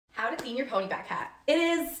looking your Ponyback hat. It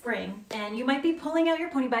is spring, and you might be pulling out your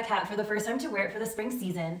Ponyback hat for the first time to wear it for the spring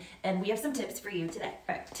season, and we have some tips for you today.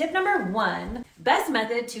 All right, tip number 1, best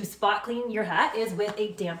method to spot clean your hat is with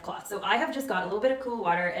a damp cloth. So I have just got a little bit of cool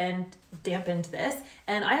water and dampened this,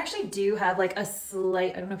 and I actually do have like a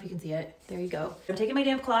slight, I don't know if you can see it, there you go. I'm taking my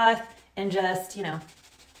damp cloth and just, you know,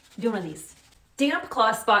 doing one of these. Damp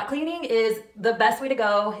cloth spot cleaning is the best way to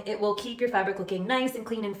go. It will keep your fabric looking nice and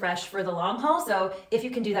clean and fresh for the long haul. So if you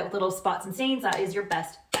can do that with little spots and stains, that is your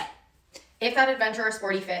best bet. If that Adventure or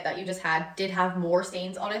Sporty Fit that you just had did have more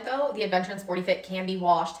stains on it though, the Adventure and Sporty Fit can be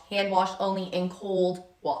washed, hand washed only in cold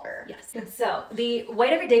water. Yes. So the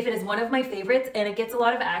white everyday fit is one of my favorites and it gets a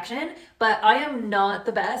lot of action, but I am not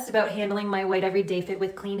the best about handling my white everyday fit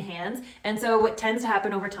with clean hands. And so what tends to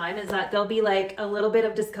happen over time is that there'll be like a little bit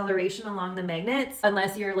of discoloration along the magnets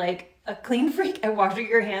unless you're like a clean freak and washing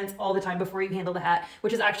your hands all the time before you handle the hat,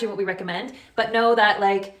 which is actually what we recommend. But know that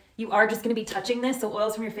like you are just going to be touching this, so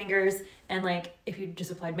oils from your fingers, and like if you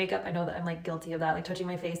just applied makeup, I know that I'm like guilty of that, like touching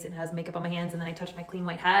my face and it has makeup on my hands and then I touch my clean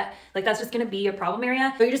white hat, like that's just going to be a problem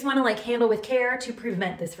area. So you just want to like handle with care to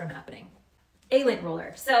prevent this from happening. A lint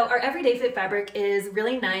roller. So our everyday fit fabric is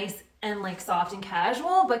really nice and like soft and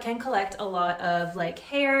casual, but can collect a lot of like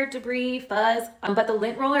hair, debris, fuzz. But the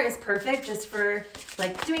lint roller is perfect just for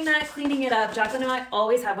like doing that, cleaning it up. Jacqueline and I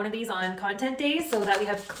always have one of these on content days so that we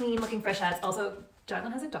have clean looking fresh hats. Also,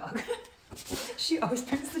 Jacqueline has a dog. She always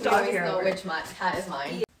brings the dog here. Know which hat is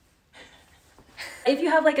mine. If you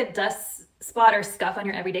have like a dust spot or scuff on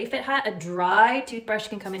your everyday fit hat, a dry toothbrush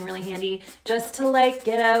can come in really handy just to like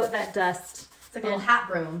get out that dust. It's like a little hat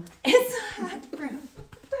broom. It's a hat broom.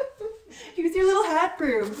 Use your little hat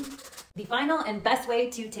broom. The final and best way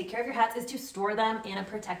to take care of your hats is to store them in a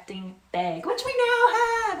protecting bag, which we now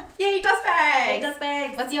have. Yay, dust bags! Yay, dust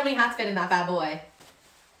bags. Let's see how many hats fit in that bad boy.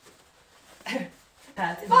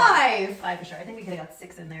 Hats. 5! 5 for sure. I think we could have got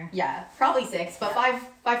 6 in there. Yeah, probably 6, but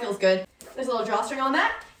 5 feels good. There's a little drawstring on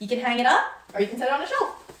that. You can hang it up, or you can set it on a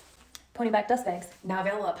shelf. Ponyback dust bags. Now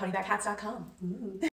available at ponyback hats.com.